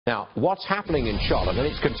Now, what's happening in Charlotte, and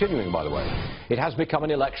it's continuing, by the way, it has become an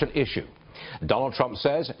election issue. Donald Trump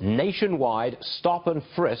says nationwide stop and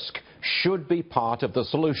frisk should be part of the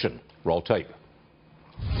solution. Roll tape.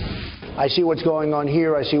 I see what's going on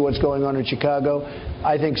here. I see what's going on in Chicago.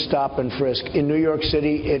 I think stop and frisk. In New York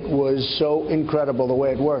City, it was so incredible the way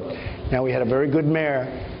it worked. Now, we had a very good mayor,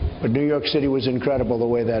 but New York City was incredible the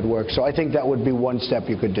way that worked. So I think that would be one step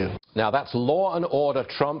you could do. Now, that's law and order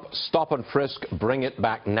Trump, stop and frisk, bring it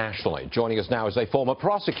back nationally. Joining us now is a former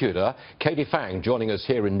prosecutor, Katie Phang, joining us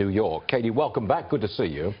here in New York. Katie, welcome back. Good to see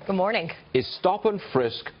you. Good morning. Is stop and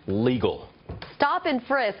frisk legal? Stop and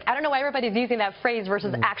frisk. I don't know why everybody's using that phrase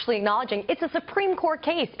versus actually acknowledging. It's a Supreme Court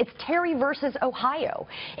case. It's Terry versus Ohio.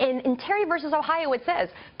 In Terry versus Ohio, it says,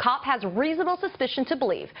 cop has reasonable suspicion to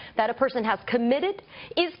believe that a person has committed,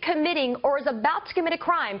 is committing, or is about to commit a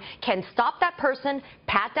crime, can stop that person,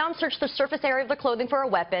 pat down, search the surface area of their clothing for a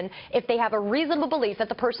weapon if they have a reasonable belief that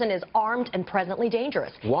the person is armed and presently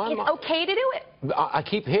dangerous. It's okay to do it. I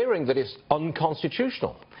keep hearing that it's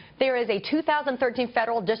unconstitutional. There is a 2013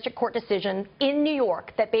 federal district court decision in New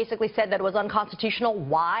York that basically said that it was unconstitutional.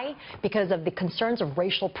 Why? Because of the concerns of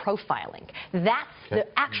racial profiling. That's the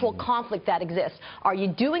actual conflict that exists. Are you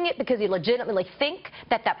doing it because you legitimately think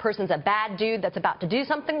that that person's a bad dude that's about to do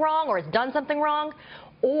something wrong or has done something wrong?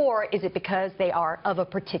 Or is it because they are of a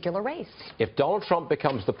particular race? If Donald Trump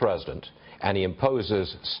becomes the president and he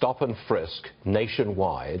imposes stop and frisk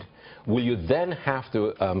nationwide, will you then have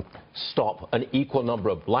to stop an equal number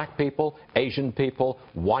of black people, Asian people,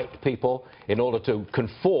 white people in order to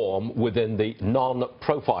conform within the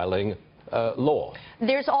non-profiling law?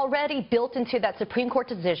 There's already built into that Supreme Court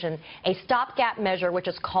decision a stopgap measure which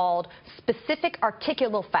is called specific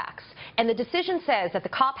articulable facts. And the decision says that the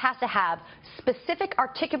cop has to have specific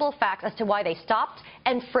articulable facts as to why they stopped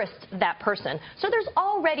and frisked that person. So there's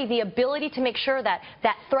already the ability to make sure that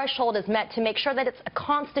that threshold is met, to make sure that it's a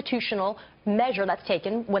constitutional measure that's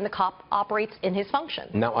taken when the cop operates in his function.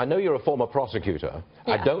 Now, I know you're a former prosecutor.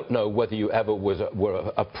 Yeah. I don't know whether you ever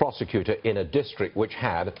were a prosecutor in a district which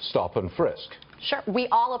had stop and frisk. Sure. We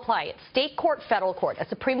all apply it. State court, federal court. A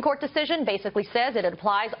Supreme Court decision basically says that it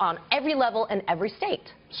applies on every level in every state.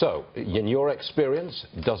 So, in your experience,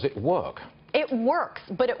 does it work? It works,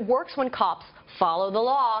 but it works when cops follow the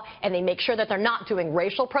law and they make sure that they're not doing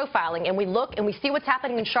racial profiling. And we look and we see what's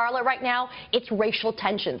happening in Charlotte right now. It's racial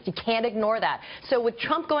tensions. You can't ignore that. So with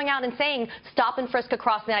Trump going out and saying stop and frisk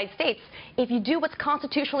across the United States, if you do what's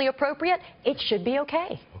constitutionally appropriate, it should be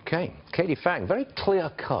okay. Okay. Katie Phang, very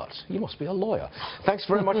clear cut. You must be a lawyer. Thanks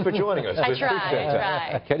very much for joining us. I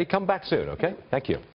try. Katie, come back soon, okay? Thank you.